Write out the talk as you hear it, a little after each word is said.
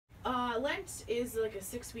Lent is like a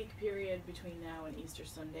 6-week period between now and Easter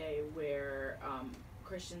Sunday where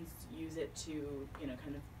Christians use it to, you know,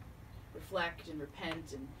 kind of reflect and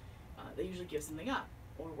repent, and they usually give something up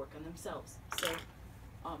or work on themselves. So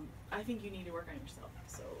I think you need to work on yourself.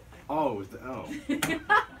 So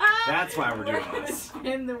that's why we're doing gonna this.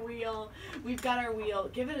 spin the wheel. We've got our wheel.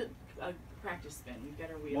 Give it a practice spin. We've got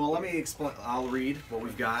our wheel. Well, let me explain. I'll read what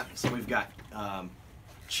we've got. So we've got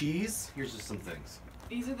cheese. Here's just some things.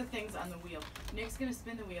 These are the things on the wheel. Nick's gonna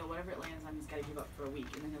spin the wheel. Whatever it lands on, he's got to give up for a week,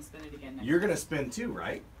 and then he'll spin it again next You're week. gonna spin too,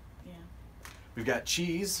 right? Yeah. We've got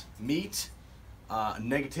cheese, meat,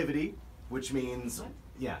 negativity, which means What?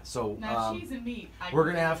 yeah. So Now cheese and meat. we're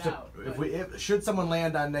gonna have to. Should someone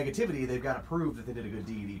land on negativity, they've got to prove that they did a good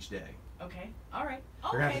deed each day. Okay. All right.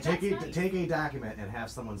 We're gonna have to nice. take a document and have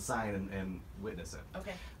someone sign and witness it.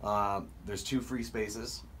 Okay. There's 2 free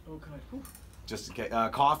spaces. Okay. Ooh. Just in case.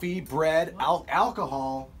 Coffee, bread,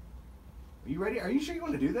 alcohol. Are you ready? Are you sure you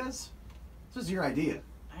want to do this? This is your idea.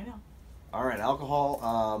 I know. All right,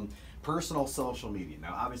 alcohol, personal social media.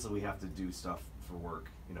 Now, obviously, we have to do stuff for work,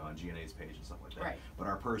 you know, on GNA's page and stuff like that. Right. But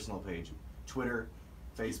our personal page, Twitter,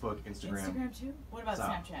 Facebook, Instagram. Instagram too? What about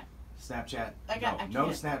Snapchat? Snapchat. No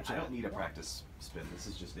Snapchat. I don't need a practice spin. This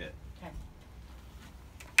is just it. Okay.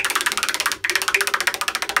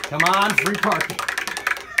 Come on, free parking.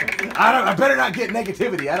 I better not get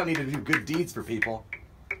negativity. I don't need to do good deeds for people.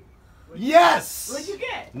 Yes! What'd you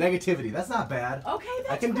get? Negativity. That's not bad. Okay, that's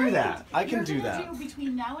I can great. do that. I can do You're that. gonna do,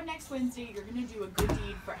 between now and next Wednesday, you're going to do a good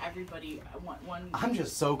deed for everybody. One. I'm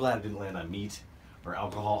just so glad I didn't land on meat or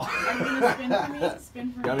alcohol. Are you going to spin for me?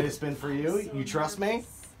 Spin for me. You want me to spin for you? So You trust me?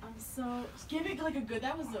 I'm so... Give it like a good...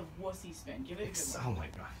 That was a wussy spin. Give it a good one. Oh my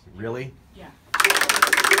gosh. Really? Yeah.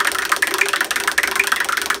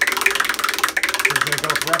 This is going to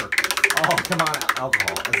go forever. Oh, come on,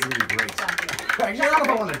 alcohol. This is going to be great. Actually, I don't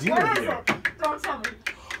know if I want to deal with you. Don't tell me.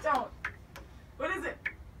 Don't. What is it?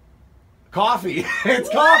 Coffee. It's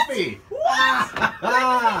coffee. What? When did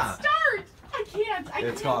it start? I can't. I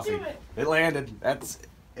It's can't coffee. do it. It landed. That's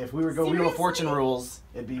if we were go Wheel of Seriously? Fortune rules,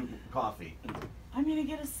 it'd be coffee. I'm gonna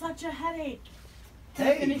get such a headache. Can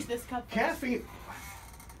Hey, I finish this cup first? caffeine.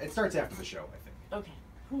 It starts after the show, I think. Okay.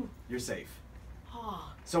 Whew. You're safe.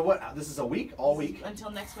 Ah. So what? This is a week, all week, Until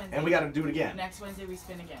next Wednesday. and we got to do it again. Next Wednesday we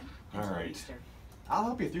spin again. All Until right. Easter. I'll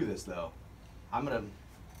help you through this though. I'm gonna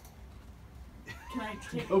Can I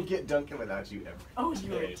take... go get Duncan without you ever. Oh,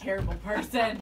 you're a terrible person.